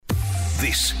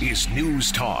This is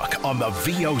News Talk on the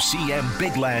VOCM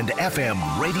Bigland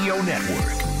FM radio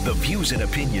network. The views and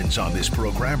opinions on this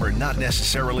program are not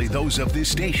necessarily those of this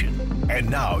station. And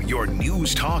now your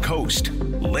News Talk host,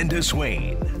 Linda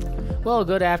Swain. Well,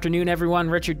 good afternoon, everyone.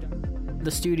 Richard, the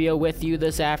studio with you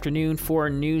this afternoon for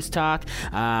News Talk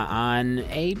on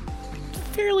a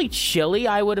fairly chilly,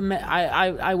 I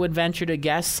would venture to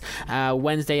guess,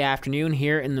 Wednesday afternoon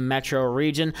here in the metro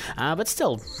region, but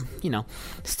still,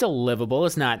 still livable.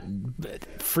 It's not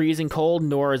freezing cold,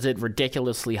 nor is it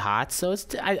ridiculously hot, so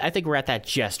I think we're at that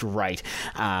just right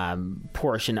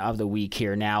portion of the week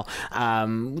here now.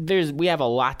 We have a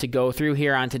lot to go through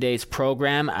here on today's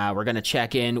program. We're going to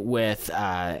check in with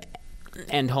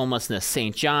End Homelessness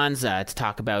St. John's to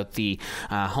talk about the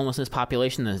homelessness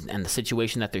population and the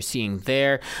situation that they're seeing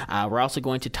there. We're also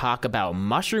going to talk about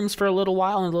mushrooms for a little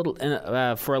while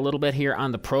and for a little bit here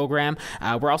on the program.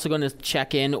 We're also going to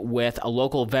check in with a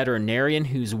local veterinarian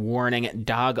who's warning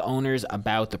dog owners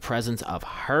about the presence of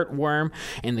heartworm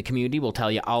in the community. We'll tell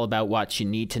you all about what you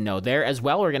need to know there as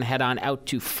well. We're going to head on out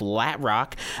to Flat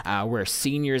Rock, where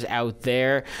seniors out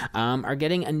there are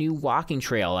getting a new walking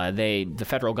trail. The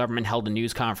federal government held a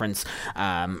news conference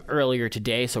earlier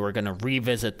today, so we're going to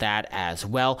revisit that as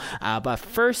well. But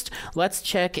first, let's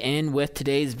check in with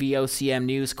today's VOCM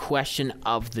News question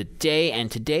of the day.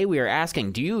 And today we are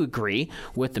asking, do you agree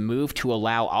with the move to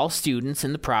allow all students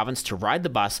in the province to ride the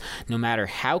bus no matter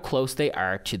how close they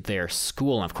are to their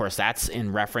school? And of course, that's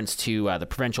in reference to the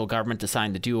provincial government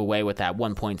deciding to do away with that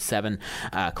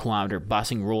 1.7 kilometer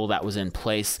busing rule that was in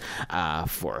place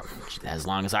for as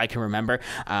long as I can remember.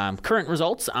 Current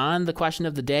results on the question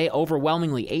of the day: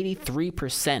 overwhelmingly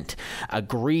 83%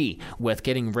 agree with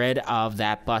getting rid of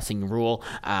that busing rule,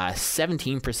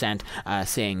 17%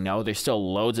 saying no. There's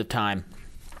still loads of time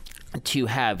to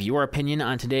have your opinion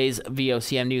on today's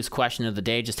VOCM News question of the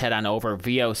day. Just head on over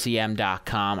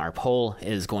VOCM.com. Our poll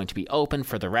is going to be open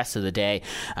for the rest of the day,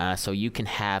 so you can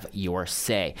have your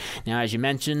say. Now, as you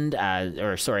mentioned, as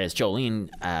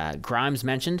Jolene Grimes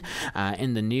mentioned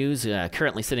in the news,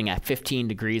 currently sitting at 15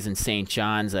 degrees in St.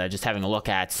 John's. Just having a look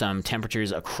at some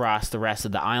temperatures across the rest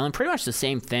of the island. Pretty much the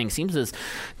same thing. Seems as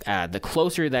the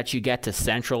closer that you get to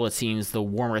central, it seems the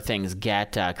warmer things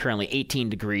get. Currently 18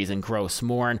 degrees in Gross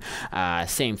Mourne.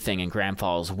 Same thing in Grand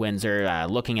Falls, Windsor.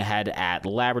 Looking ahead at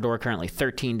Labrador, currently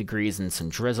 13 degrees and some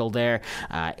drizzle there.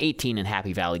 18 in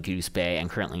Happy Valley, Goose Bay, and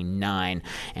currently 9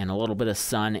 and a little bit of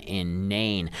sun in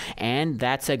Nain. And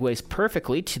that segues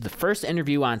perfectly to the first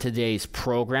interview on today's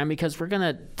program, because we're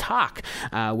going to talk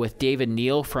with David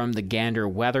Neal from the Gander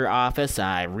Weather Office.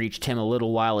 I reached him a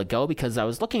little while ago because I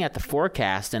was looking at the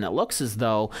forecast, and it looks as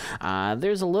though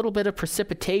there's a little bit of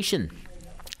precipitation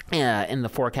in the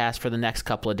forecast for the next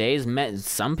couple of days.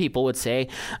 Some people would say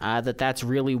that that's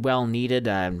really well needed.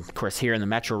 Of course, here in the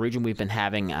metro region, we've been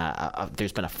having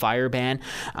there's been a fire ban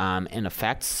in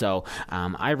effect. So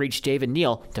I reached David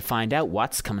Neal to find out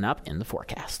what's coming up in the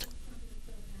forecast.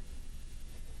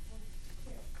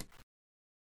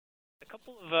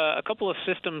 A couple of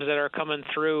systems that are coming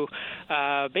through,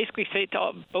 basically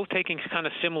both taking kind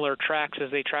of similar tracks as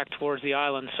they track towards the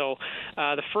island. So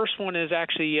the first one is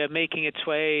actually making its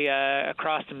way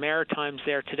across the Maritimes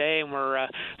there today, and we're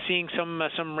seeing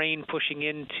some rain pushing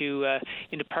into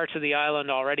parts of the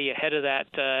island already ahead of that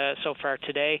so far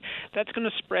today. That's going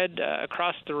to spread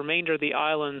across the remainder of the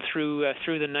island through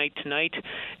the night tonight,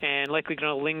 and likely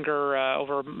going to linger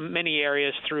over many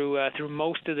areas through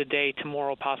most of the day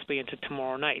tomorrow, possibly into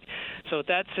tomorrow night. So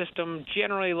that system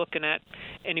generally looking at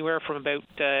anywhere from about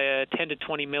 10 to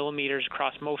 20 millimeters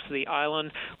across most of the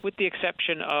island, with the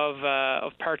exception of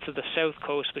parts of the south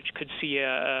coast, which could see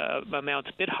amounts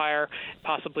a bit higher,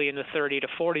 possibly in the 30 to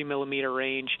 40 millimeter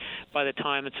range by the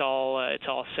time it's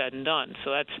all said and done.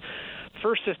 So that's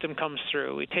first system comes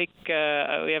through. We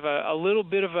have a little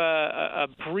bit of a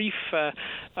brief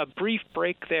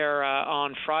break there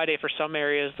on Friday for some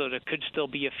areas, though there could still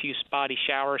be a few spotty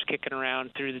showers kicking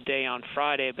around through the day on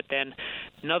Friday. But then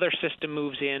another system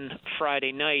moves in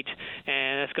Friday night,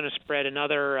 and that's going to spread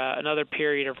another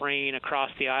period of rain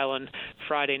across the island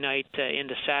Friday night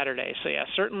into Saturday. So yeah,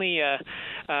 certainly a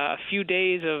few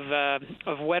days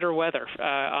of wetter weather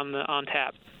on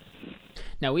tap.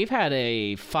 Now, we've had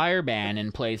a fire ban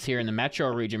in place here in the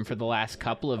metro region for the last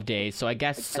couple of days, so I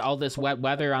guess all this wet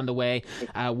weather on the way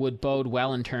would bode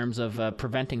well in terms of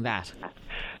preventing that.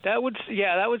 That would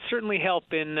certainly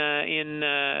help in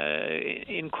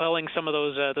quelling some of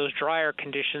those drier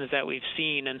conditions that we've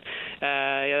seen, and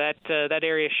that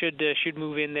area should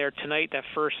move in there tonight. That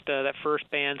first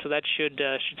ban, so that should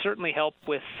certainly help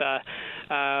with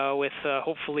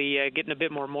hopefully getting a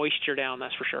bit more moisture down.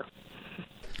 That's for sure.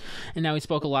 And now we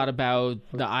spoke a lot about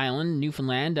the island,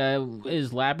 Newfoundland.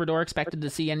 Is Labrador expected to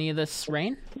see any of this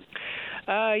rain?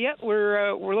 Yeah,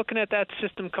 we're looking at that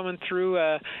system coming through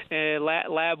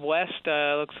Lab West.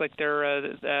 Looks like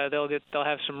they'll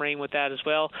have some rain with that as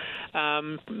well.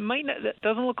 That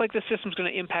doesn't look like the system's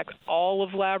going to impact all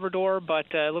of Labrador, but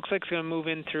it looks like it's going to move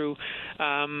in through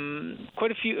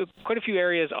quite a few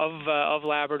areas of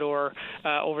Labrador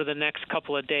over the next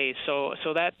couple of days.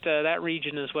 So that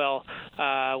region as well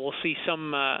will see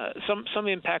some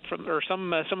impact from, or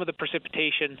some of the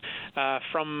precipitation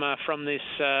from this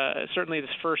certainly this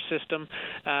first system.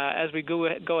 As we go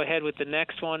ahead with the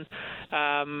next one,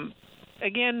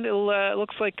 again, it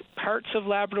looks like parts of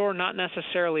Labrador, not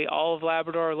necessarily all of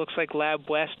Labrador. It looks like Lab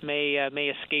West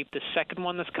may escape the second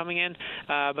one that's coming in,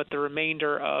 but the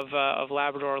remainder of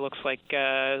Labrador looks like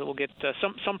we'll get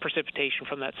some precipitation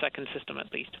from that second system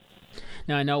at least.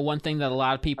 Now, I know one thing that a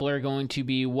lot of people are going to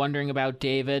be wondering about,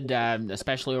 David,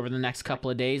 especially over the next couple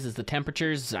of days, is the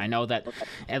temperatures. I know that,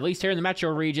 at least here in the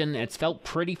metro region, it's felt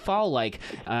pretty fall-like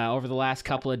over the last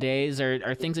couple of days.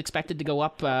 Are things expected to go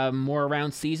up more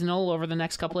around seasonal over the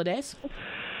next couple of days?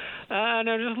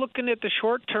 No, just looking at the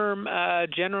short term,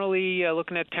 generally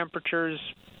looking at temperatures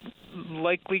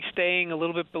likely staying a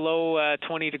little bit below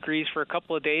 20 degrees for a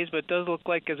couple of days, but it does look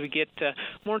like as we get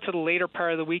more into the later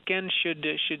part of the weekend, should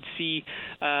see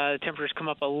temperatures come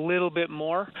up a little bit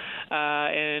more,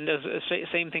 and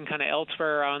same thing kind of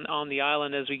elsewhere on the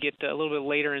island as we get a little bit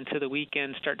later into the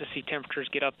weekend, start to see temperatures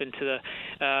get up into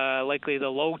the likely the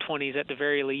low 20s at the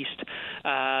very least.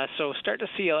 So start to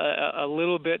see a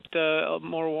little bit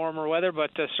more warmer weather,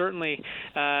 but certainly,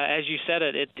 as you said,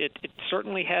 it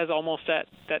certainly has almost that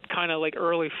kind of like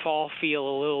early fall feel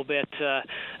a little bit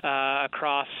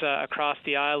across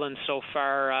the island so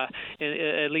far,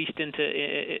 at least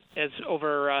as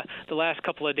over the last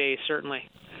couple of days, certainly.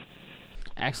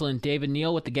 Excellent. David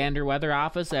Neal with the Gander Weather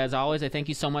Office. As always, I thank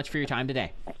you so much for your time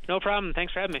today. No problem.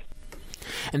 Thanks for having me.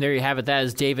 And there you have it. That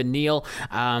is David Neal.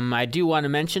 I do want to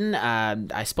mention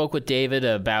I spoke with David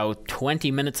about 20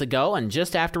 minutes ago, and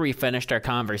just after we finished our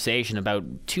conversation, about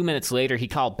 2 minutes later, he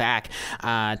called back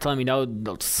telling me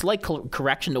no slight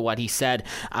correction to what he said.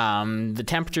 The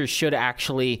temperatures should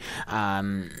actually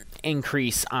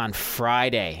increase on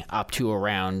Friday up to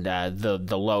around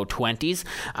the low 20s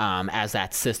as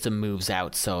that system moves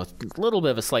out. So a little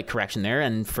bit of a slight correction there,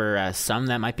 and for some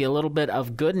that might be a little bit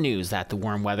of good news that the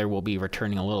warm weather will be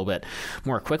returning a little bit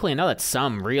more quickly. I know that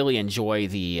some really enjoy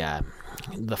the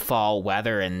fall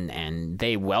weather and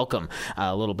they welcome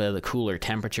a little bit of the cooler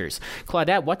temperatures.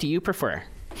 Claudette, what do you prefer?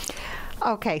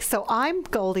 Okay, so I'm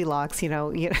Goldilocks, you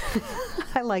know,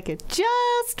 I like it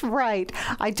just right.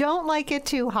 I don't like it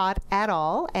too hot at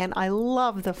all, and I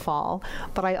love the fall,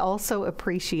 but I also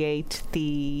appreciate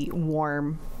the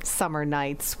warm summer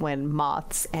nights when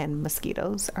moths and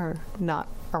mosquitoes are not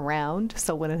around,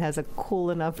 so when it has a cool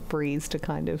enough breeze to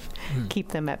kind of keep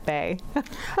them at bay.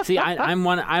 See, I'm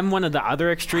one of the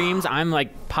other extremes. I'm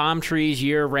like palm trees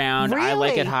year round. Really? I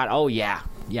like it hot. Oh, yeah.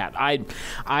 Yeah,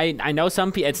 I know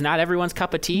some people, it's not everyone's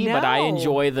cup of tea, but I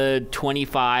enjoy the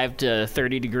 25 to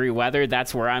 30 degree weather.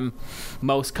 That's where I'm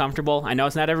most comfortable. I know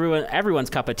it's not everyone's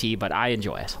cup of tea, but I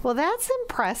enjoy it. Well, that's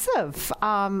impressive.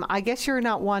 I guess you're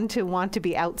not one to want to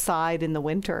be outside in the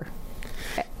winter.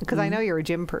 Because I know you're a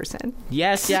gym person.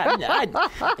 Yes, yeah.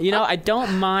 I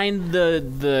don't mind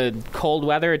the cold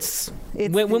weather. It's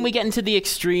when we get into the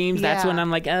extremes, that's when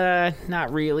I'm like,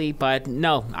 not really. But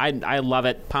no, I love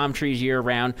it. Palm trees year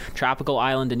round. Tropical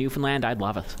island in Newfoundland, I'd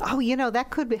love it. Oh, that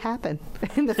could happen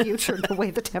in the future, the way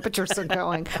the temperatures are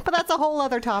going. But that's a whole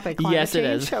other topic. Yes, change.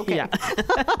 It is. Okay. Yeah.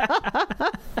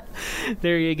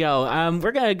 There you go.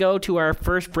 We're going to go to our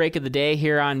first break of the day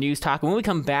here on News Talk. When we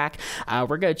come back,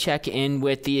 we're going to check in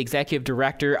with the Executive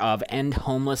Director of End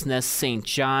Homelessness St.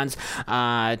 John's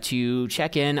to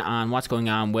check in on what's going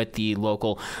on with the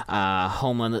local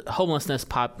homeless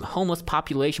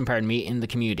population in the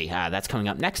community. That's coming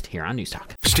up next here on News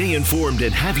Talk. Stay informed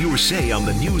and have your say on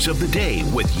the news of the day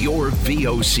with your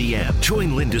VOCM.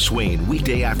 Join Linda Swain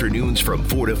weekday afternoons from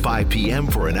 4 to 5 p.m.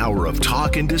 for an hour of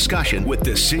talk and discussion with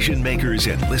decision makers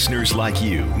and listeners like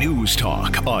you. News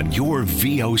Talk on your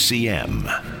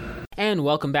VOCM. And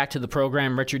welcome back to the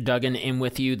program. Richard Duggan in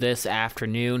with you this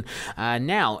afternoon.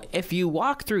 Now, if you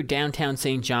walk through downtown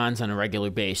St. John's on a regular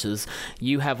basis,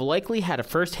 you have likely had a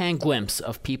first-hand glimpse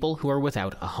of people who are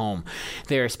without a home.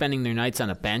 They are spending their nights on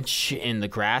a bench in the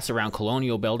grass around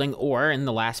Colonial Building, or in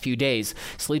the last few days,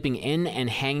 sleeping in and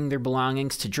hanging their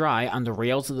belongings to dry on the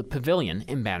rails of the pavilion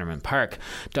in Bannerman Park.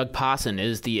 Doug Pawson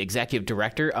is the Executive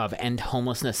Director of End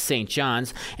Homelessness St.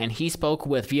 John's, and he spoke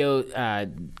with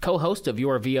co-host of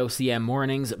your VOCM, VOCM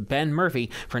Mornings' Ben Murphy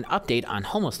for an update on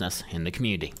homelessness in the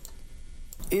community.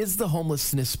 Is the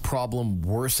homelessness problem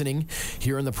worsening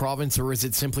here in the province, or is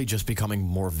it simply just becoming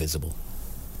more visible?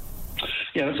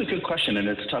 Yeah, that's a good question, and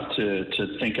it's tough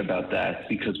to think about that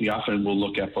because we often will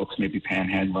look at folks maybe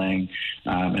panhandling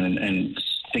and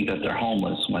think that they're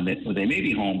homeless when they may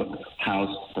be home but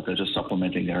housed, but they're just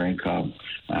supplementing their income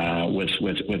with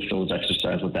those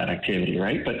exercise, with that activity,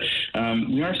 right? But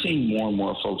we are seeing more and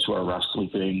more folks who are rough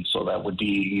sleeping, so that would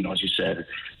be, as you said,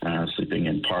 sleeping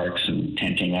in parks and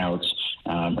tenting out.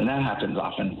 And that happens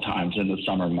oftentimes in the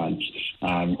summer months.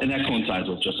 And that coincides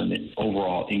with just an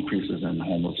overall increases in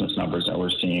homelessness numbers that we're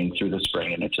seeing through the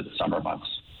spring and into the summer months.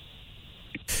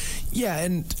 Yeah,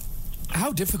 and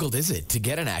how difficult is it to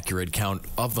get an accurate count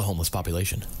of the homeless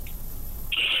population?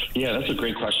 Yeah, that's a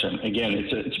great question. Again,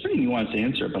 it's a pretty nuanced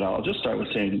answer, but I'll just start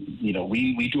with saying,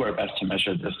 we do our best to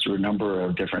measure this through a number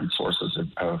of different sources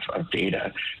of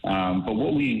data. But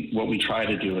what we try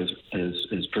to do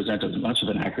is present as much of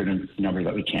an accurate number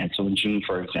that we can. So in June,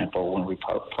 for example, when we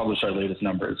published our latest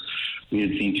numbers, we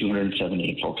had seen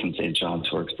 278 folks in St. John's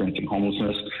who are experiencing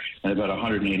homelessness, and about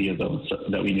 180 of those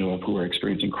that we knew of who were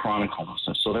experiencing chronic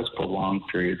homelessness. So that's prolonged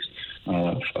periods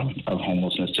of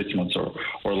homelessness, 6 months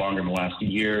or longer in the last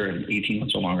year, and 18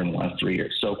 months or longer in the last 3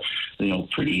 years. So,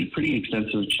 pretty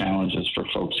extensive challenges for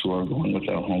folks who are going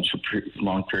without homes for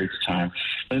long periods of time.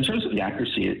 But in terms of the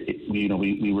accuracy,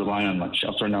 we rely on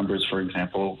shelter numbers, for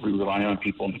example. We rely on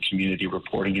people in the community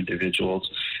reporting individuals,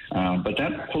 but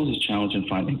that poses a challenge in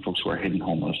finding folks who are hidden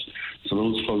homeless. So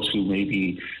those folks who may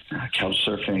be couch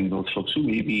surfing, those folks who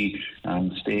may be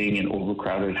staying in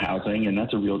overcrowded housing, and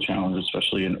that's a real challenge,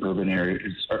 especially in urban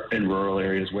areas, or in rural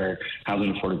areas where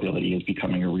housing affordability is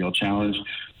becoming a real challenge.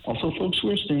 Also, folks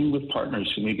who are staying with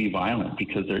partners who may be violent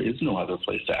because there is no other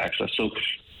place to access. So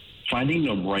finding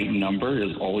the right number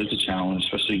is always a challenge,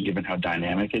 especially given how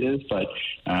dynamic it is. But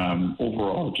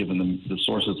overall, given the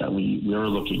sources that we're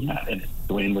looking at and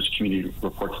the way in which community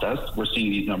reports does, we're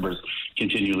seeing these numbers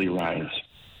continually rise.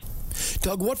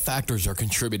 Doug, what factors are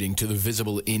contributing to the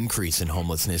visible increase in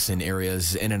homelessness in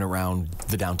areas in and around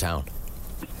the downtown?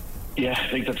 Yeah,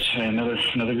 I think that's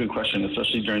another good question,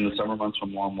 especially during the summer months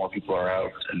when more and more people are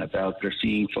out and about. They're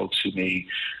seeing folks who may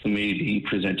be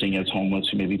presenting as homeless,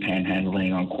 who may be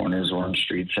panhandling on corners or on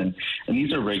streets, and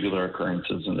these are regular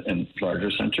occurrences in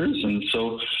larger centers. And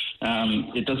so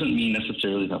it doesn't mean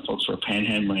necessarily that folks who are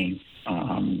panhandling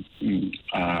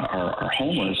are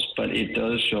homeless, but it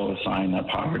does show a sign that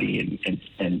poverty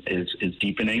is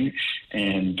deepening,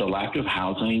 and the lack of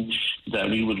housing that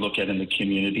we would look at in the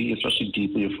community, especially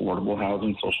deeply affordable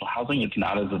housing, social housing, it's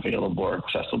not as available or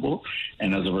accessible,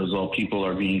 and as a result, people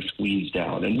are being squeezed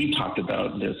out. And we've talked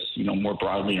about this, more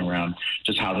broadly around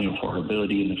just housing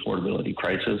affordability and the affordability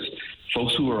crisis.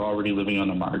 Folks who are already living on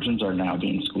the margins are now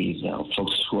being squeezed out.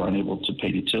 Folks who are unable to pay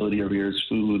utility arrears,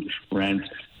 food, rent,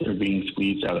 they're being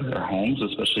squeezed out of their homes,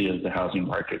 especially as the housing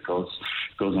market goes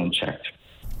unchecked.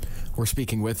 We're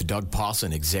speaking with Doug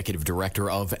Pawson, Executive Director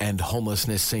of End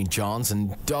Homelessness St. John's.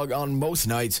 And Doug, on most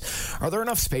nights, are there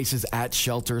enough spaces at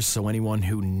shelters so anyone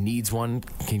who needs one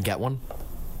can get one?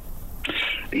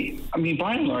 I mean,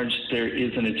 by and large, there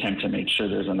is an attempt to make sure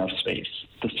there's enough space.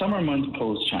 The summer months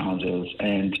pose challenges,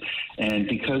 and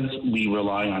because we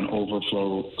rely on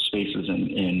overflow spaces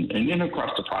in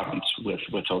across the province with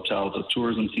hotels, as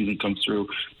tourism season comes through,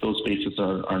 those spaces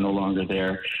are no longer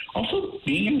there. Also,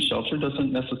 being in a shelter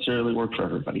doesn't necessarily work for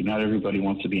everybody. Not everybody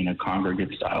wants to be in a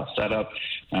congregate style setup.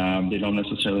 They don't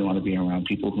necessarily want to be around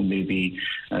people who may be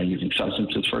using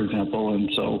substances, for example,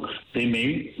 and so they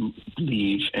may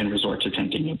leave and resort to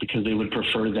tenting it because they would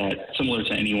prefer that, similar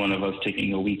to any one of us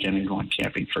taking a weekend and going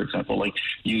camping, for example. Like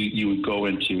you would go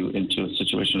into a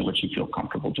situation in which you feel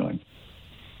comfortable doing.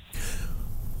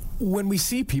 When we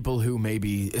see people who may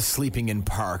be sleeping in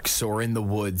parks or in the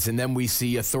woods, and then we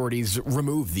see authorities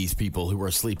remove these people who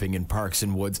are sleeping in parks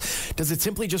and woods, does it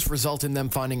simply just result in them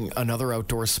finding another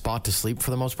outdoor spot to sleep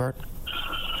for the most part?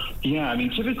 Yeah, I mean,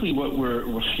 typically what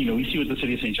we see with the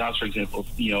City of St. John's, for example,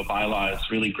 bylaw is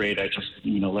really great at just,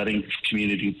 letting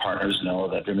community partners know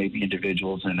that there may be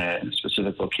individuals in a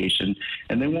specific location,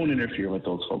 and they won't interfere with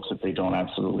those folks if they don't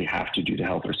absolutely have to due to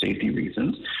health or safety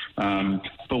reasons.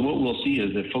 But what we'll see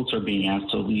is if folks are being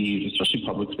asked to leave, especially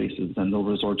public spaces, then they'll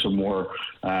resort to more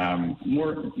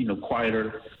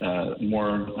quieter,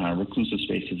 more reclusive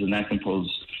spaces, and that can pose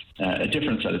a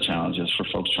different set of challenges for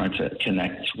folks trying to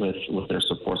connect with their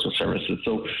supports or services.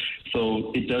 So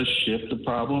So it does shift the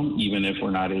problem, even if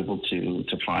we're not able to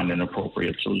find an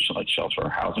appropriate solution like shelter or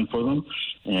housing for them.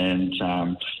 And,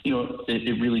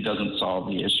 it really doesn't solve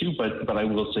the issue. But I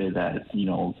will say that,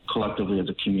 collectively as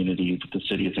a community, the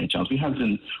city of St. John's, we have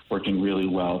been working really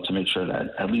well to make sure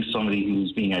that at least somebody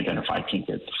who's being identified can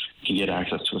get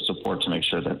access to a support to make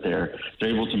sure that they're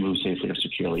able to move safely or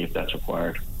securely if that's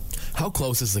required. How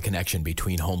close is the connection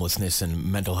between homelessness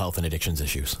and mental health and addictions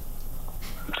issues?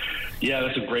 Yeah,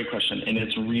 that's a great question, and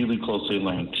it's really closely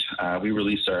linked. We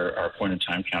released our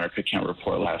point-in-time pick count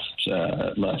report last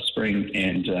spring,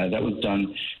 and that was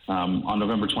done on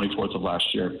November 24th of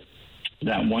last year.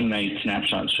 That one night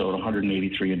snapshot showed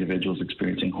 183 individuals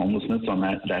experiencing homelessness on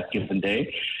that given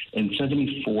day, and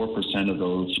 74% of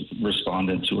those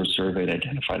respondents who were surveyed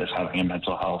identified as having a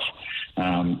mental health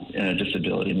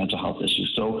disability, mental health issue.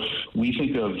 So we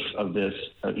think of this,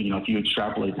 if you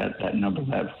extrapolate that number,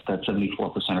 that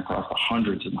 74% across the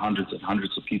hundreds and hundreds and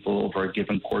hundreds of people over a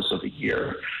given course of a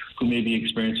year who may be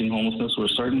experiencing homelessness, we're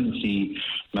starting to see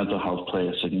mental health play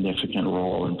a significant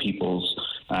role in people's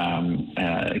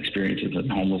experiences in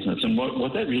homelessness. And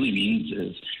what that really means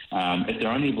is if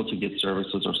they're unable to get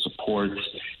services or supports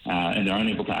and they're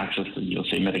unable to access the,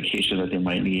 say, medication that they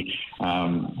might need,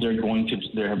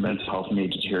 their mental health may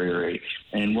deteriorate.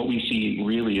 And what we see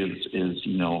really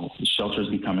is shelters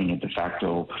becoming a de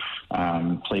facto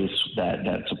place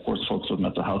that supports folks with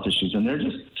mental health issues. And they're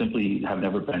just simply have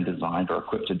never been designed or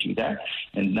equipped to do that.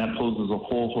 And that poses a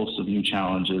whole host of new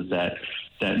challenges that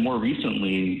more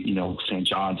recently, St.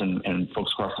 John's and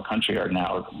folks across the country are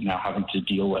now having to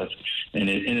deal with. And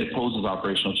it poses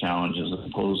operational challenges.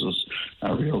 It poses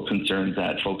real concerns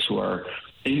that folks who are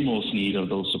in most need of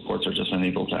those supports are just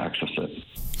unable to access it.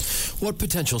 What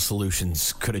potential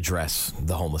solutions could address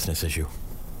the homelessness issue?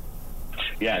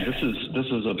 Yeah, this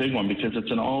is a big one because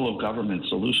it's an all-of-government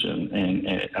solution and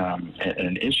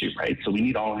an issue, right? So we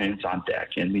need all hands on deck,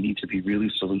 and we need to be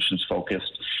really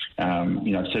solutions-focused.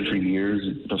 I've said for years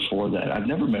before that I've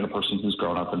never met a person who's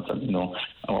grown up and said,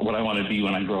 what I want to be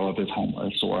when I grow up is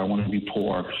homeless, or I want to be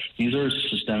poor. These are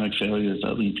systemic failures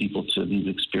that lead people to these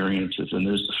experiences, and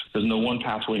there's no one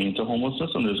pathway into homelessness,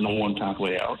 and there's no one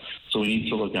pathway out. So we need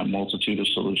to look at a multitude of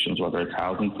solutions, whether it's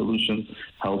housing solutions,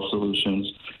 health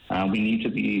solutions. We need to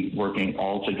be working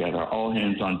all together, all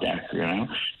hands on deck,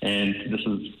 and this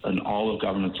is an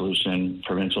all-of-government solution,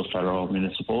 provincial, federal,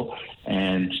 municipal,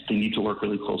 and they need to work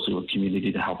really closely with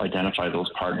community to help identify those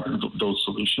partners, those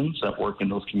solutions that work in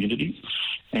those communities,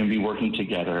 and be working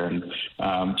together. And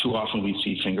too often we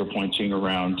see finger pointing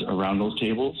around those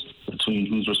tables between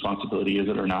whose responsibility is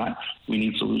it or not. We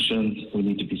need solutions. We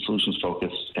need to be solutions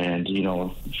focused. And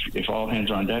if all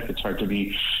hands are on deck, it's hard to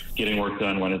be getting work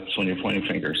done when you're pointing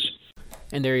fingers.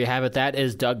 And there you have it. That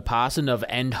is Doug Pawson of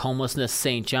End Homelessness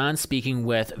St. John speaking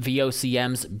with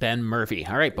VOCM's Ben Murphy.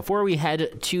 All right, before we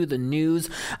head to the news,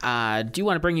 I do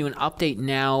want to bring you an update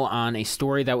now on a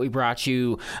story that we brought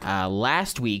you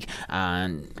last week.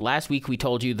 Last week we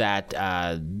told you that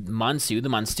MUNSU, the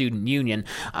MUN Student Union,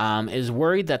 is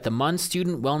worried that the MUN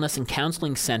Student Wellness and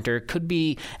Counseling Center could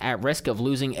be at risk of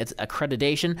losing its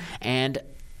accreditation and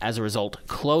as a result,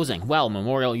 closing. Well,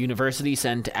 Memorial University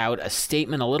sent out a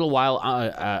statement a little while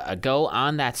ago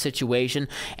on that situation,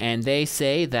 and they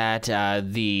say that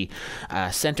the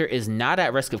center is not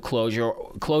at risk of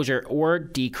closure or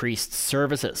decreased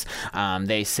services.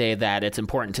 They say that it's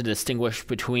important to distinguish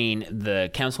between the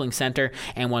counseling center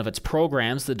and one of its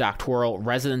programs, the doctoral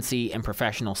residency and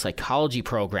professional psychology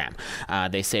program.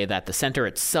 They say that the center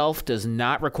itself does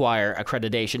not require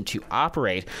accreditation to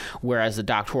operate, whereas the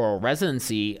doctoral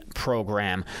residency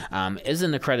program is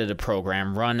an accredited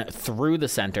program run through the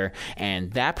center,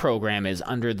 and that program is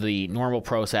under the normal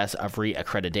process of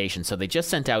reaccreditation. So they just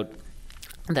sent out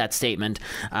that statement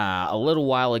a little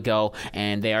while ago,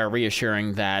 and they are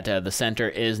reassuring that the center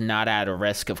is not at a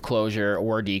risk of closure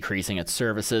or decreasing its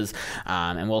services,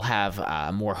 and we'll have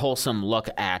a more wholesome look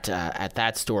at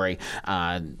that story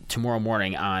tomorrow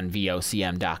morning on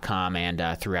VOCM.com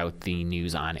and throughout the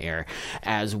news on air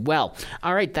as well.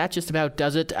 All right, that just about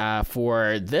does it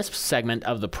for this segment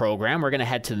of the program. We're going to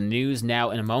head to the news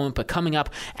now in a moment, but coming up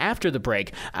after the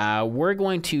break, we're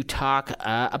going to talk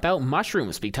about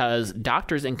mushrooms, because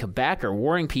doctors doctors in Quebec are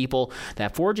warning people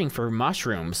that foraging for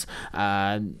mushrooms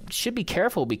should be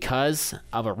careful because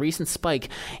of a recent spike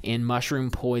in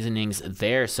mushroom poisonings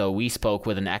there. So we spoke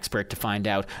with an expert to find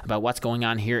out about what's going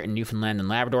on here in Newfoundland and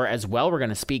Labrador. As well, we're going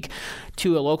to speak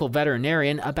to a local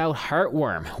veterinarian about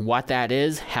heartworm, what that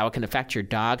is, how it can affect your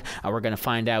dog. We're going to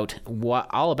find out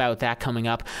all about that coming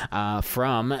up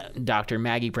from Dr.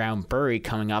 Maggie Brown-Burry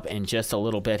coming up in just a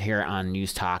little bit here on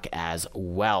News Talk as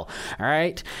well. All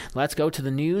right, let's go to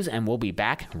the news, and we'll be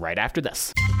back right after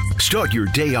this. Start your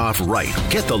day off right.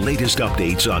 Get the latest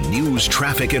updates on news,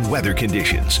 traffic, and weather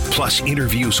conditions, plus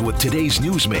interviews with today's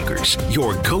newsmakers.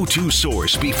 Your go-to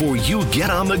source before you get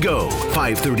on the go.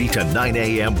 5:30 to 9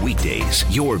 a.m. weekdays.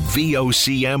 Your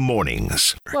VOCM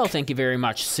mornings. Well, thank you very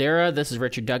much, Sarah. This is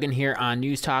Richard Duggan here on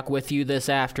News Talk with you this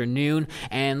afternoon,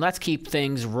 and let's keep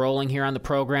things rolling here on the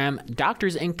program.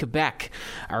 Doctors in Quebec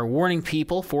are warning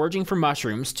people foraging for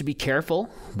mushrooms to be careful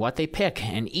what they pick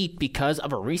and eat because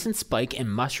of a recent spike in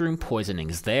mushroom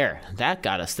poisonings there. That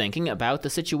got us thinking about the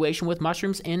situation with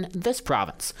mushrooms in this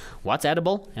province. What's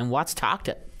edible and what's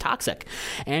toxic?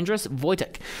 Andras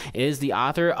Wojtek is the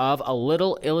author of A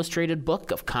Little Illustrated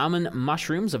Book of Common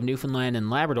Mushrooms of Newfoundland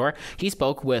and Labrador. He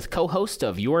spoke with co-host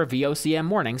of Your VOCM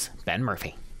Mornings, Ben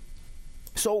Murphy.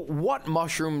 So what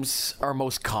mushrooms are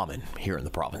most common here in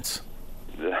the province?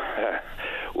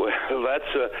 Well,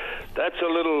 that's a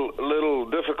little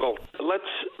difficult. Let's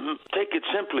take it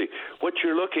simply. What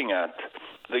you're looking at,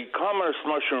 the commonest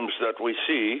mushrooms that we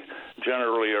see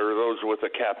generally are those with a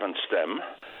cap and stem.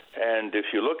 And if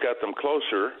you look at them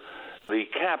closer, the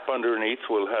cap underneath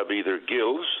will have either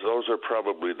gills, those are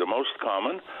probably the most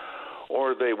common,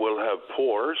 or they will have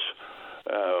pores,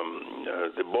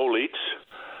 the boletes,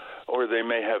 or they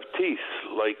may have teeth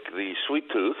like the sweet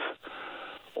tooth,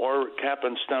 or cap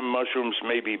and stem mushrooms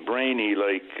may be brainy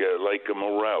like a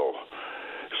morel.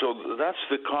 So that's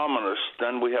the commonest.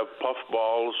 Then we have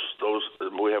puffballs.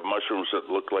 We have mushrooms that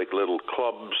look like little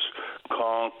clubs,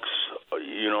 conchs,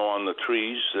 on the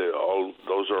trees.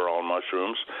 Those are all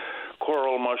mushrooms.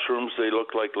 Coral mushrooms, they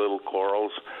look like little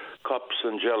corals. Cups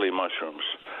and jelly mushrooms.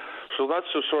 So that's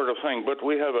the sort of thing. But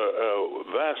we have a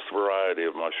vast variety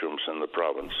of mushrooms in the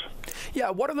province. Yeah,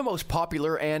 what are the most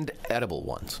popular and edible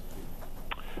ones?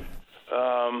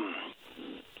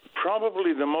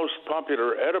 Probably the most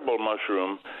popular edible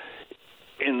mushroom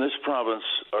in this province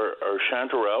are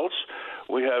chanterelles.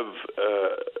 We have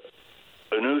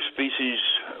a new species,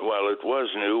 well, it was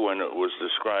new when it was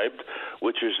described,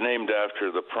 which is named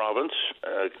after the province,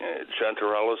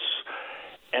 Chanterellus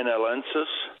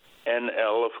ennelensis.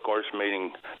 NL, of course,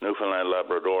 meaning Newfoundland,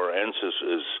 Labrador.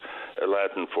 Ensis is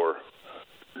Latin for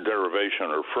derivation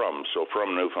or from, so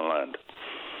from Newfoundland.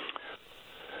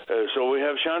 So we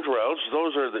have chanterelles.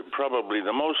 Those are probably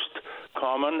the most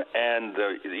common and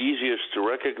the easiest to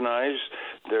recognize.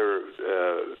 They're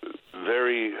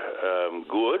very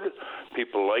good.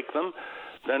 People like them.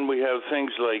 Then we have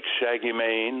things like shaggy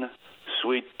mane,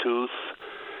 sweet tooth,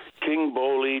 king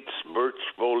boletes, birch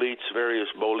boletes, various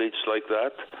boletes like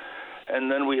that. And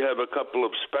then we have a couple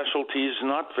of specialties,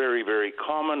 not very, very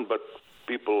common, but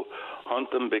people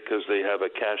hunt them because they have a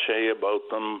cachet about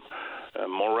them.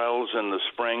 Morels in the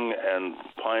spring and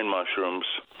pine mushrooms.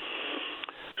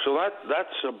 So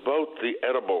that's about the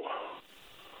edible.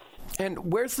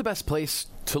 And where's the best place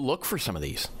to look for some of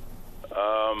these?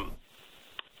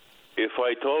 If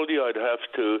I told you, I'd have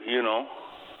to,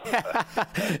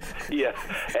 yeah,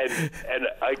 and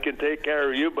I can take care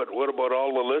of you, but what about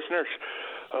all the listeners?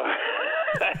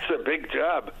 That's a big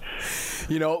job.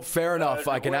 Fair enough.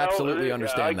 I can absolutely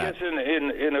understand that. I guess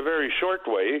in a very short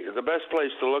way, the best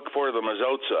place to look for them is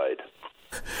outside.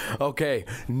 Okay,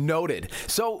 noted.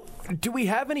 So, do we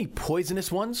have any poisonous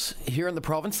ones here in the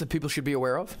province that people should be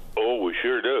aware of? Oh, we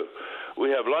sure do. We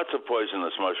have lots of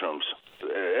poisonous mushrooms.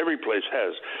 Every place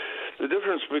has. The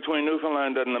difference between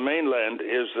Newfoundland and the mainland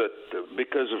is that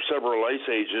because of several ice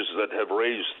ages that have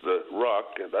raised the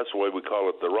rock, that's why we call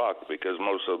it the rock, because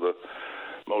most of the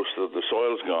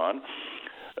soil's gone.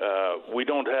 We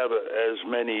don't have as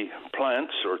many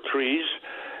plants or trees,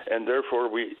 and therefore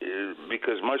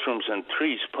because mushrooms and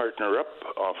trees partner up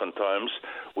oftentimes,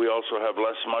 we also have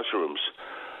less mushrooms.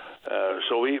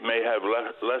 So we may have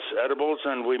less edibles,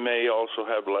 and we may also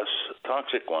have less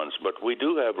toxic ones, but we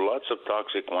do have lots of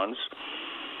toxic ones.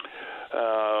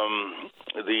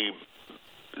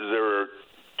 There are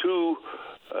two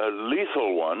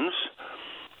lethal ones.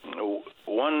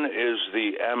 One is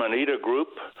the Amanita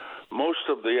group. Most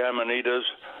of the Amanitas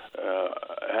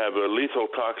have a lethal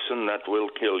toxin that will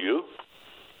kill you.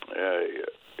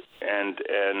 and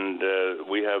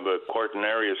we have a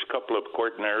couple of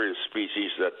Cortinarius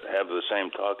species that have the same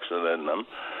toxin in them.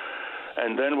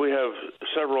 And then we have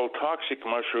several toxic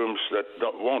mushrooms that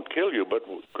won't kill you, but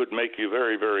could make you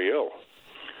very, very ill.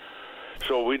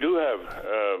 So we do have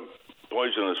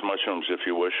poisonous mushrooms, if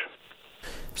you wish.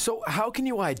 So how can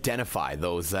you identify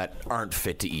those that aren't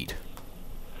fit to eat?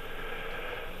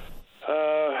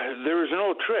 There is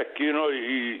no trick. You know,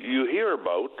 you hear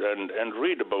about and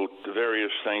read about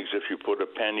various things. If you put a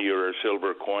penny or a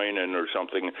silver coin in or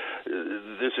something,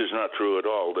 this is not true at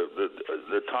all.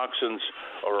 The toxins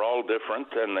are all different,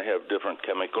 and they have different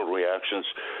chemical reactions.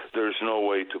 There's no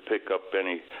way to pick up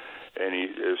any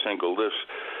single this.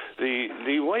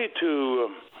 The way to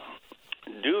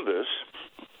do this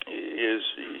is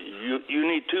you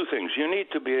need two things. You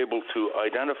need to be able to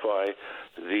identify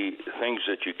the things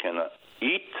that you can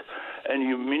eat, and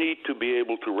you need to be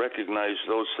able to recognize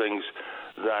those things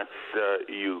that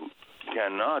you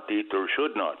cannot eat or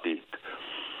should not eat.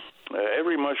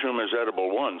 Every mushroom is edible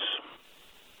once,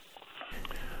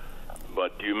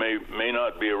 but you may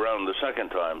not be around the second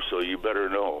time, so you better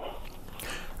know.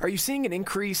 Are you seeing an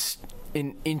increase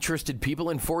in interested people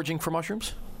in foraging for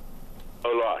mushrooms? A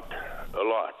lot.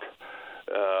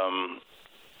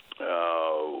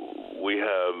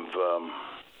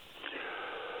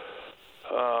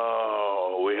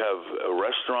 We have a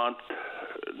restaurant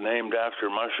named after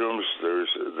mushrooms. There's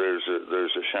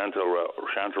a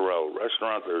Chanterelle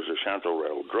restaurant. There's a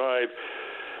Chanterelle Drive.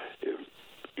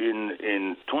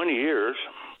 In 20 years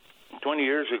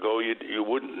ago, you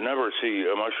would never see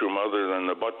a mushroom other than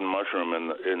the button mushroom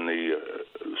in the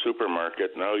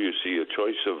supermarket. Now you see a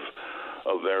choice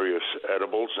of various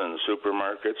edibles in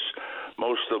supermarkets.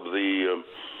 Most of the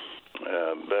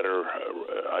better,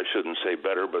 I shouldn't say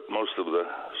better, but most of the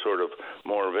sort of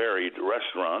more varied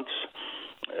restaurants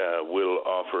will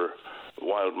offer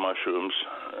wild mushrooms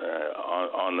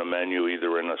on the menu,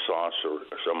 either in a sauce or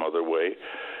some other way.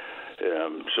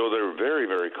 So they're very,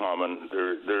 very common.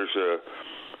 There's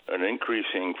an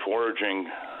increasing foraging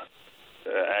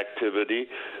activity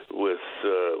with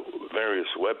various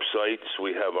websites.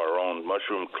 We have our own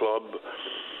mushroom club.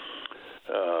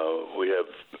 We have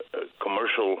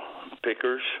commercial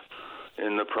pickers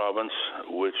in the province,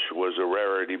 which was a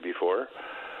rarity before.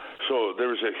 So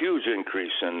there's a huge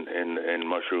increase in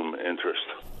mushroom interest.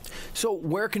 So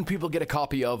where can people get a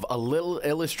copy of a little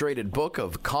illustrated book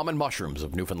of common mushrooms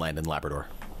of Newfoundland and Labrador?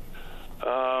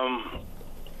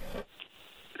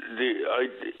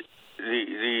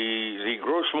 The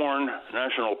Grossmorn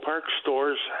National Park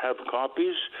stores have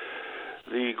copies.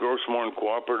 The Grossmorn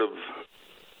Cooperative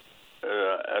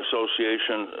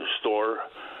Association store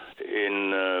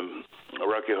in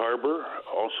Rocky Harbor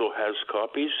also has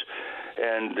copies,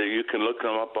 and you can look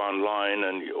them up online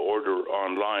and order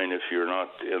online if you're not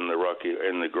in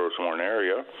the Grossmorn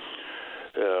area.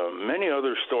 Many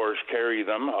other stores carry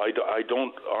them. I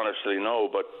don't honestly know,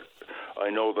 but I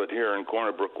know that here in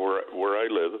Corner Brook, where I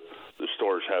live, the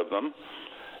stores have them,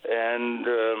 and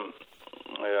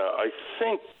I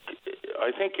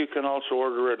think you can also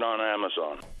order it on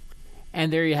Amazon.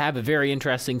 And there you have a very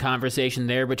interesting conversation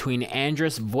there between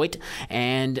Andrus Voigt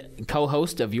and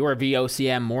co-host of your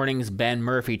VOCM Mornings, Ben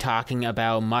Murphy, talking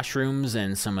about mushrooms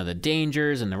and some of the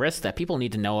dangers and the risks that people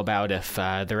need to know about if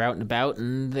they're out and about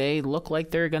and they look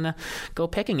like they're going to go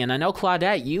picking. And I know,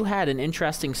 Claudette, you had an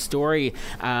interesting story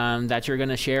that you're going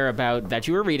to share about, that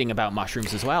you were reading about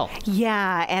mushrooms as well.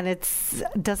 Yeah, and it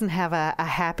doesn't have a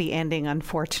happy ending,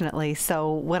 unfortunately.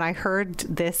 So when I heard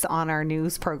this on our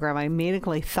news program, I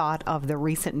immediately thought of the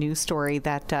recent news story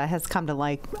that has come to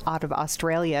light out of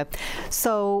Australia.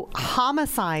 So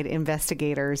homicide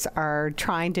investigators are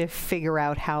trying to figure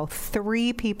out how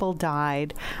 3 people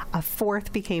died, a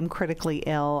 4th became critically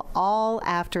ill, all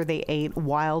after they ate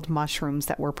wild mushrooms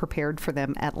that were prepared for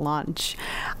them at lunch.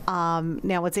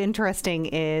 Now what's interesting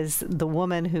is the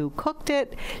woman who cooked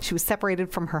it, she was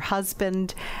separated from her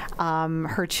husband.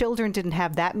 Her children didn't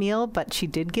have that meal, but she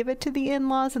did give it to the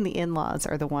in-laws, and the in-laws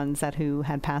are the ones who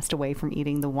had passed away from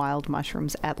eating the wild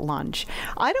mushrooms at lunch.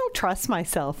 I don't trust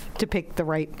myself to pick the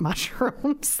right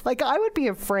mushrooms. Like, I would be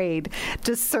afraid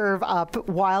to serve up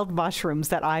wild mushrooms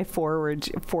that I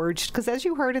foraged, because as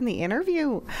you heard in the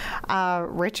interview,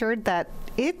 Richard, that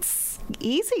it's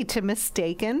easy to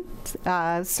mistaken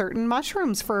certain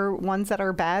mushrooms for ones that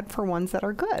are bad for ones that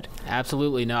are good.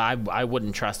 Absolutely. No, I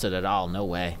wouldn't trust it at all. No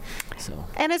way. So.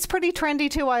 And it's pretty trendy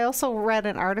too. I also read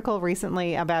an article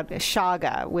recently about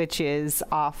shaga, which is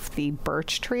off the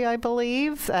birch tree, I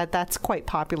believe. That's quite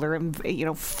popular and,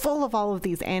 full of all of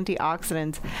these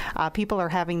antioxidants. People are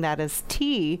having that as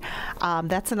tea.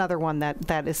 That's another one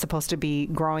that is supposed to be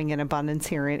growing in abundance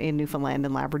here in Newfoundland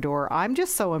and Labrador. I'm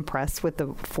just so impressed with the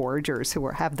foragers who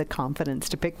have the confidence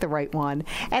to pick the right one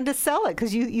and to sell it,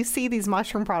 because you see these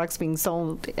mushroom products being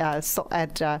sold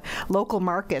at local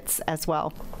markets as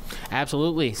well.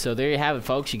 Absolutely. So there you have it,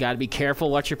 folks. You got to be careful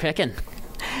what you're picking.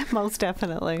 Most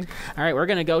definitely. All right, we're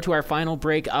going to go to our final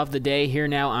break of the day here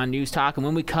now on News Talk. And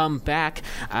when we come back,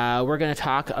 we're going to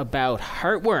talk about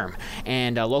heartworm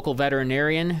and a local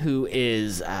veterinarian who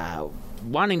is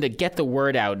wanting to get the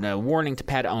word out and a warning to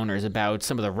pet owners about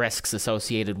some of the risks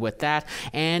associated with that.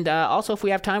 And also, if we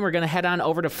have time, we're going to head on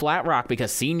over to Flat Rock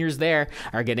because seniors there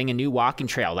are getting a new walking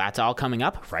trail. That's all coming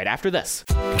up right after this.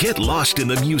 Get lost in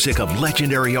the music of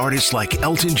legendary artists like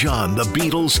Elton John, the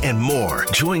Beatles, and more.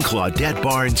 Join Claudette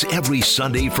Barnes every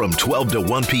Sunday from 12 to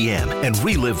 1 p.m. and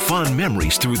relive fond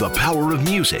memories through the power of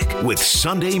music with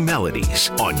Sunday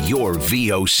Melodies on your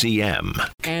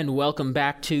VOCM. And welcome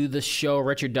back to the show.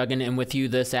 Richard Duggan and with you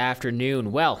this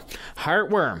afternoon. Well,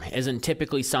 heartworm isn't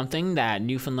typically something that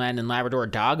Newfoundland and Labrador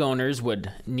dog owners would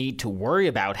need to worry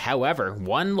about. However,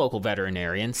 one local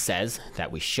veterinarian says that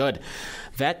we should.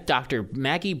 Vet Dr.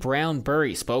 Maggie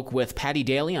Brown-Burry spoke with Patty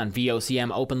Daly on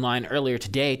VOCM Open Line earlier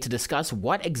today to discuss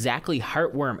what exactly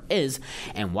heartworm is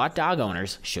and what dog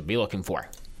owners should be looking for.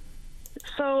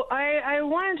 So I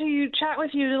wanted to chat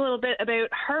with you a little bit about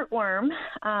heartworm,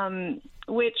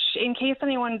 which, in case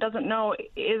anyone doesn't know,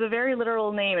 is a very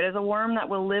literal name. It is a worm that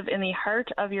will live in the heart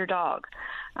of your dog.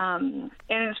 And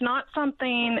it's not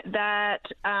something that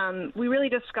we really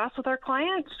discuss with our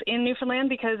clients in Newfoundland,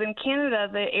 because in Canada,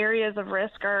 the areas of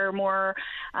risk are more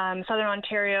southern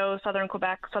Ontario, southern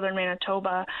Quebec, southern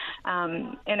Manitoba.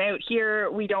 And out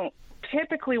here, we don't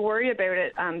typically worry about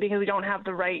it because we don't have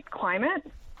the right climate.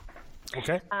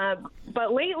 Okay.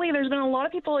 But lately, there's been a lot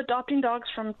of people adopting dogs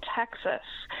from Texas,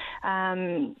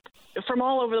 from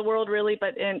all over the world, really.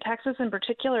 But in Texas, in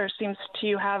particular, seems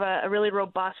to have a really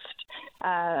robust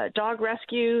dog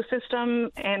rescue system,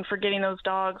 and for getting those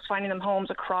dogs, finding them homes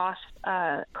across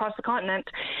the continent.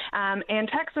 And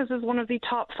Texas is one of the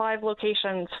top 5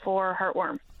 locations for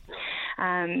heartworm.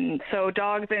 So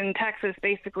dogs in Texas,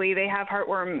 basically, they have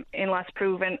heartworm unless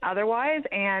proven otherwise,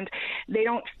 and they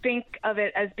don't think of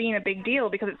it as being a big deal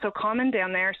because it's so common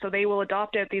down there. So they will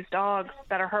adopt out these dogs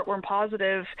that are heartworm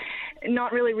positive,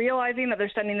 not really realizing that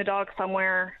they're sending the dog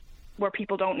somewhere where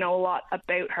people don't know a lot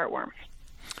about heartworm.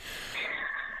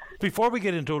 Before we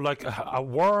get into a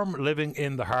worm living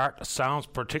in the heart sounds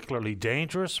particularly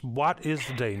dangerous. What is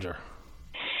the danger?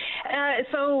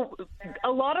 So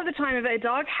a lot of the time, if a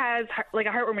dog has like a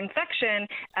heartworm infection,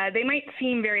 they might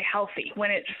seem very healthy. When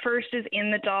it first is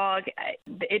in the dog,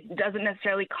 it doesn't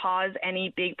necessarily cause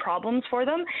any big problems for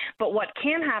them. But what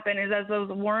can happen is as those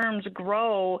worms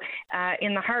grow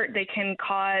in the heart, they can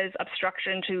cause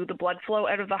obstruction to the blood flow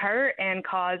out of the heart and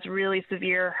cause really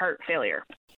severe heart failure.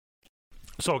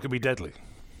 So it can be deadly.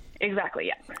 Exactly,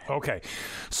 yeah. Okay.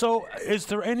 So is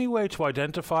there any way to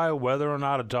identify whether or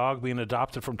not a dog being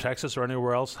adopted from Texas or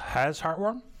anywhere else has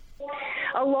heartworm?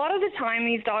 A lot of the time,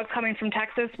 these dogs coming from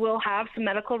Texas will have some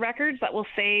medical records that will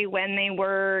say when they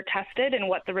were tested and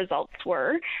what the results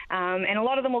were. And a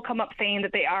lot of them will come up saying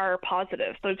that they are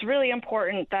positive. So it's really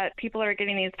important that people that are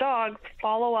getting these dogs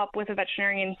follow up with a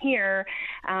veterinarian here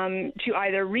to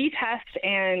either retest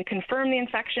and confirm the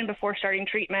infection before starting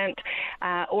treatment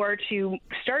or to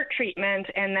start treatment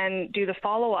and then do the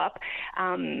follow-up.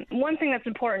 One thing that's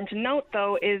important to note,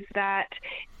 though, is that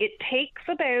it takes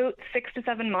about 6 to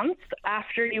 7 months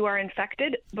after you are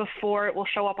infected before it will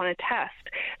show up on a test.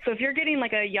 So if you're getting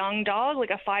like a young dog, like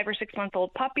a 5 or 6 month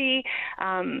old puppy,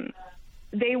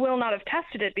 they will not have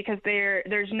tested it because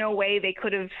there's no way they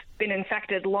could have been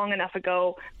infected long enough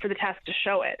ago for the test to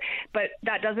show it. But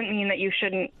that doesn't mean that you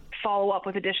shouldn't follow up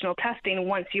with additional testing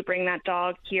once you bring that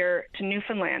dog here to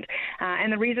Newfoundland.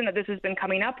 And the reason that this has been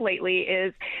coming up lately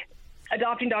is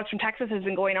adopting dogs from Texas has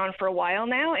been going on for a while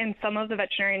now, and some of the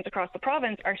veterinarians across the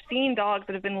province are seeing dogs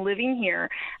that have been living here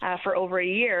for over a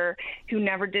year who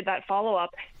never did that follow-up,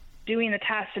 doing the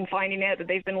test and finding out that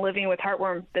they've been living with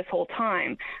heartworm this whole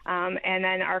time. And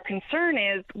then our concern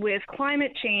is with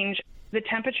climate change, the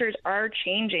temperatures are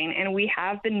changing, and we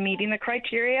have been meeting the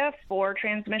criteria for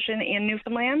transmission in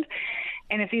Newfoundland.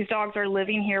 And if these dogs are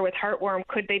living here with heartworm,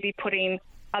 could they be putting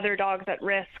other dogs at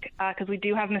risk? Because we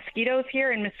do have mosquitoes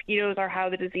here, and mosquitoes are how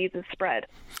the disease is spread.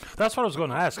 That's what I was going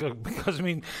to ask, because, I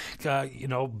mean,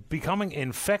 becoming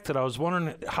infected, I was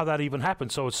wondering how that even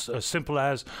happened. So it's as simple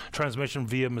as transmission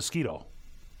via mosquito.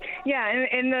 Yeah,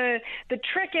 and the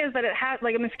trick is that it has,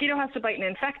 like, a mosquito has to bite an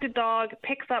infected dog,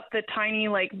 picks up the tiny,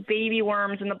 like, baby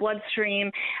worms in the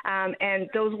bloodstream, and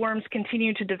those worms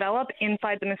continue to develop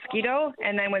inside the mosquito,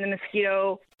 and then when the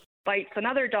mosquito bites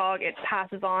another dog, it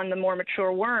passes on the more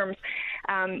mature worms.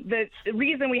 The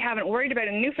reason we haven't worried about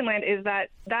it in Newfoundland is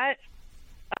that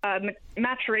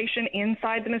maturation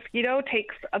inside the mosquito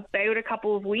takes about a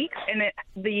couple of weeks, and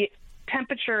the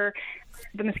temperature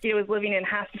the mosquito is living in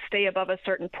has to stay above a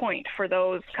certain point for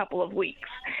those couple of weeks.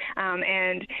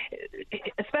 And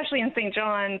especially in St.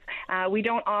 John's, we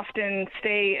don't often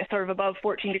stay sort of above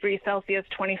 14 degrees Celsius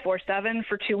 24/7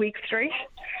 for 2 weeks straight.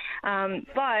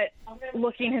 But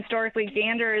looking historically,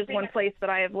 Gander is one place that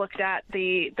I have looked at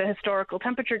the historical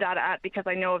temperature data at, because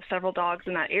I know of several dogs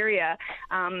in that area.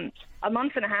 A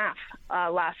month and a half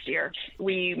last year,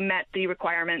 we met the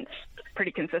requirements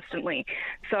pretty consistently.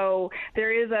 So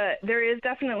there is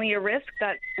definitely a risk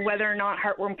that whether or not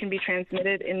heartworm can be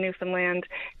transmitted in Newfoundland,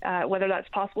 whether that's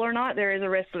possible or not, there is a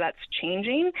risk that that's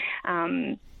changing.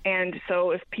 And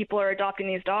so if people are adopting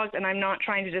these dogs, and I'm not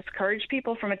trying to discourage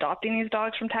people from adopting these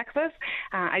dogs from Texas,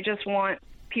 I just want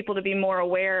people to be more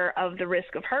aware of the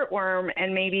risk of heartworm,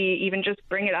 and maybe even just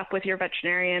bring it up with your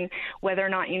veterinarian, whether or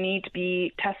not you need to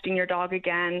be testing your dog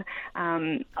again.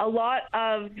 A lot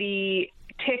of the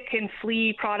tick and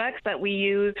flea products that we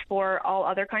use for all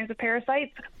other kinds of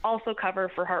parasites also cover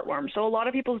for heartworm. So a lot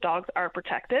of people's dogs are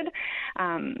protected,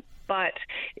 but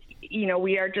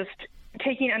we are just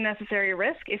taking unnecessary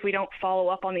risk if we don't follow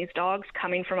up on these dogs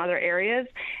coming from other areas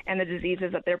and the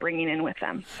diseases that they're bringing in with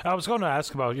them. I was going to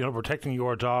ask about, protecting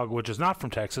your dog, which is not from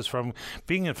Texas, from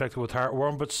being infected with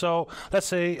heartworm. But so let's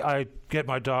say I get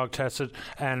my dog tested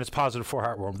and it's positive for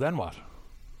heartworm. Then what?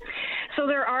 So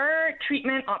there are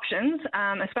treatment options,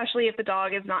 especially if the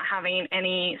dog is not having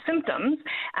any symptoms.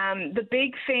 The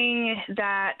big thing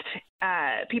that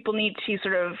people need to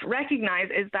sort of recognize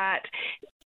is that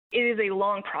it is a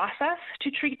long process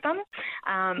to treat them.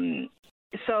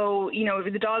 So,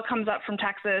 if the dog comes up from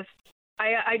Texas,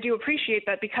 I do appreciate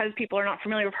that, because people are not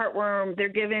familiar with heartworm, they're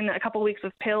given a couple of weeks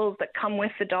of pills that come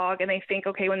with the dog, and they think,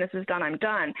 okay, when this is done, I'm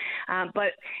done.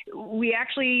 But we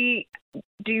actually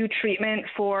do treatment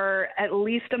for at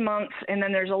least a month, and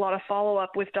then there's a lot of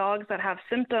follow-up with dogs that have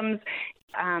symptoms.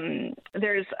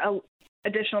 There's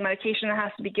additional medication that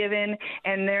has to be given,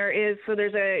 and there's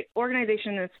a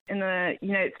organization that's in the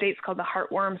United States called the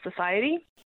Heartworm Society,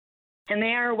 and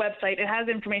they are a website. It has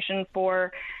information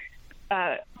for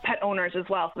pet owners as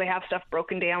well, so they have stuff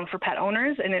broken down for pet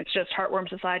owners, and it's just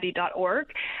heartwormsociety.org.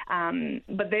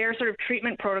 But their sort of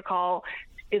treatment protocol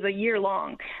is a year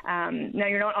long. Now,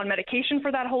 you're not on medication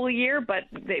for that whole year, but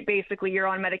basically you're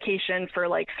on medication for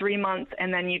like 3 months,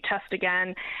 and then you test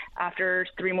again after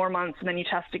 3 more months, and then you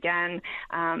test again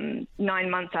 9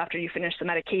 months after you finish the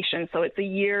medication. So it's a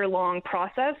year-long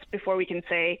process before we can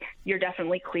say you're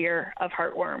definitely clear of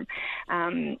heartworm.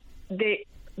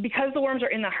 Because the worms are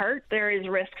in the heart, there is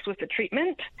risks with the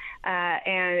treatment,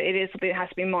 and it is something that has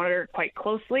to be monitored quite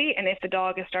closely. And if the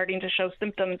dog is starting to show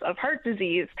symptoms of heart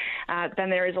disease, then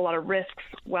there is a lot of risks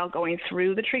while going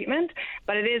through the treatment.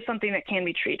 But it is something that can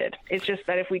be treated. It's just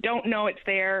that if we don't know it's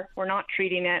there, we're not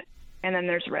treating it, and then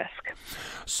there's risk.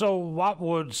 So what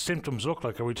would symptoms look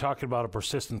like? Are we talking about a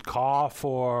persistent cough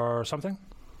or something?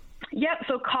 Yep,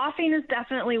 so coughing is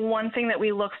definitely one thing that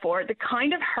we look for. The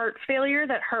kind of heart failure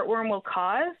that heartworm will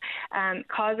cause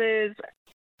causes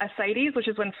ascites, which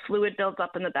is when fluid builds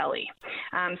up in the belly.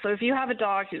 So if you have a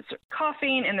dog who's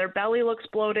coughing and their belly looks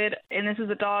bloated, and this is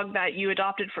a dog that you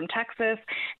adopted from Texas,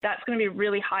 that's going to be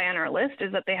really high on our list,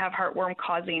 is that they have heartworm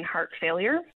causing heart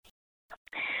failure.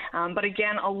 But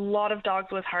again, a lot of dogs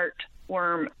with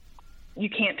heartworm, you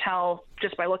can't tell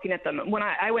just by looking at them. When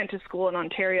I went to school in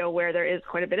Ontario, where there is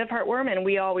quite a bit of heartworm, and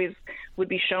we always would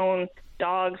be shown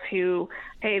dogs who,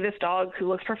 hey, this dog who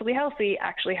looks perfectly healthy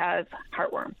actually has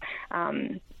heartworm.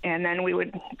 And then we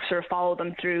would sort of follow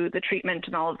them through the treatment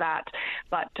and all of that.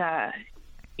 But,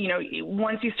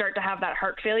 once you start to have that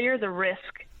heart failure, the risk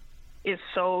is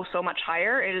so much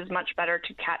higher. It is much better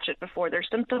to catch it before their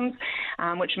symptoms,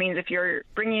 which means if you're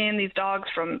bringing in these dogs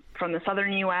from the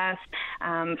southern U.S.,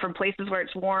 from places where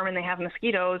it's warm and they have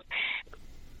mosquitoes,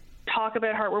 talk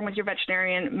about heartworm with your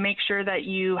veterinarian. Make sure that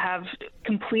you have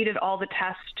completed all the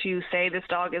tests to say this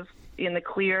dog is in the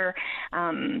clear.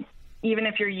 Even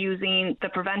if you're using the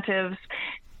preventives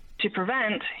to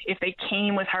prevent, if they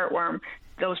came with heartworm,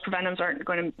 those preventives aren't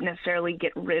going to necessarily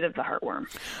get rid of the heartworm.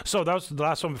 So that was the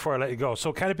last one before I let you go.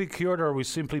 So can it be cured, or are we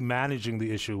simply managing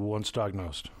the issue once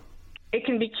diagnosed? It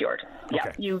can be cured. Yeah,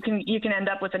 okay. You can end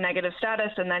up with a negative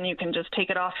status, and then you can just take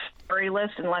it off the worry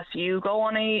list unless you go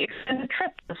on a extended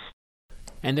trip.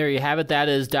 And there you have it. That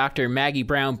is Dr. Maggie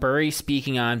Brown-Burry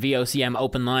speaking on VOCM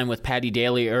Open Line with Patty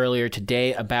Daly earlier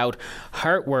today about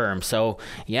heartworm. So,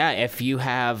 yeah, if you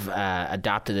have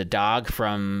adopted a dog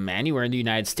from anywhere in the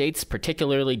United States,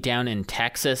 particularly down in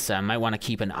Texas, might want to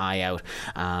keep an eye out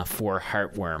for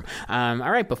heartworm.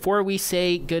 All right, before we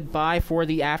say goodbye for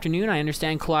the afternoon, I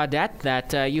understand, Claudette,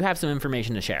 that you have some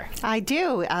information to share. I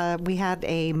do. We had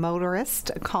a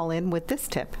motorist call in with this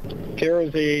tip. There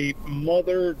was a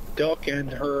mother duck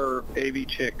and her baby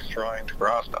chicks trying to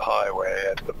cross the highway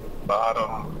at the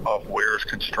bottom of Weir's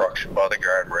construction by the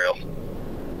guardrail.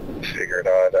 Figured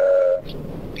I'd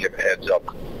give a heads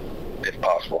up if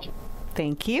possible.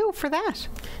 Thank you for that.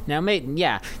 Now,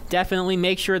 definitely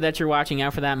make sure that you're watching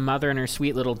out for that mother and her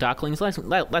sweet little ducklings.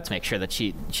 Let's make sure that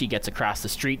she gets across the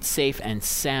street safe and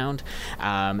sound,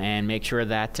 and make sure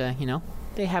that,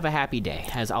 they have a happy day,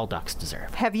 as all ducks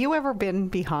deserve. Have you ever been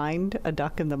behind a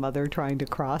duck and the mother trying to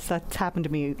cross? That's happened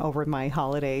to me over my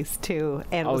holidays, too.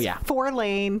 And it was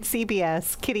 4-lane,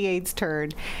 CBS, Kitty Aid's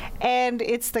turn. And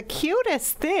it's the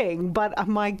cutest thing, but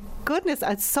my goodness,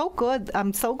 it's so good.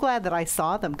 I'm so glad that I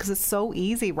saw them, because it's so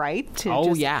easy, right?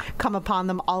 To come upon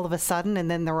them all of a sudden, and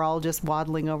then they're all just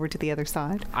waddling over to the other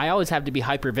side. I always have to be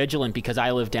hyper vigilant because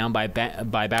I live down by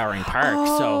Bowering Park.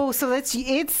 So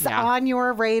it's on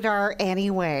your radar anyway.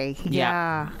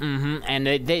 Yeah. Mm-hmm. And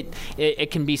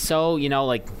it can be so,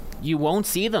 you won't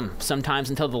see them sometimes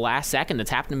until the last second.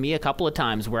 It's happened to me a couple of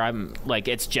times where I'm like,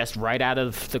 it's just right out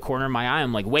of the corner of my eye.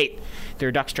 I'm like, wait, there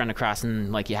are ducks trying to cross,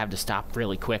 and you have to stop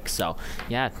really quick. So,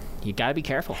 you got to be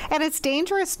careful. And it's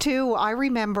dangerous, too. I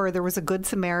remember there was a Good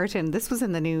Samaritan. This was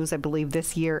in the news, I believe,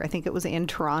 this year. I think it was in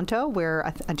Toronto,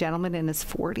 where a gentleman in his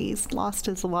 40s lost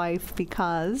his life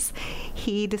because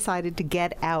he decided to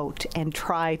get out and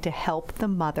try to help the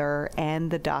mother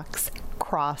and the ducks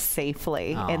cross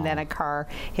safely. And then a car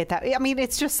hit that. I mean,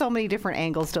 it's just so many different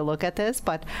angles to look at this,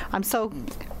 but I'm so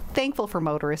thankful for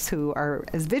motorists who are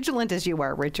as vigilant as you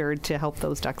are, Richard, to help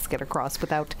those ducks get across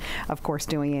without, of course,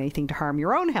 doing anything to harm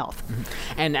your own health.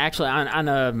 Mm-hmm. And actually, on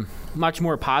a much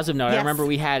more positive note, I remember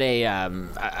we had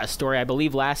a story, I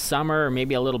believe, last summer or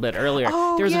maybe a little bit earlier.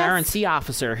 There was an RNC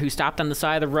officer who stopped on the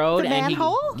side of the road. The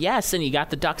manhole? And he got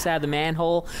the ducks out of the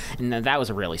manhole, and that was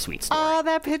a really sweet story. Oh,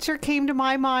 that picture came to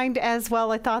my mind as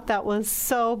well. I thought that was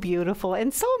so beautiful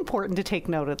and so important to take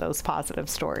note of those positive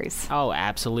stories. Oh,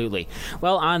 absolutely.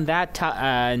 Well, on that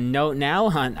note now,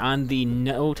 on the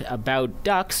note about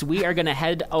ducks, we are going to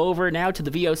head over now to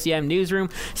the VOCM newsroom.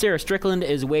 Sarah Strickland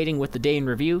is waiting with the day in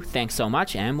review. Thanks so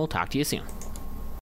much, and we'll talk to you soon.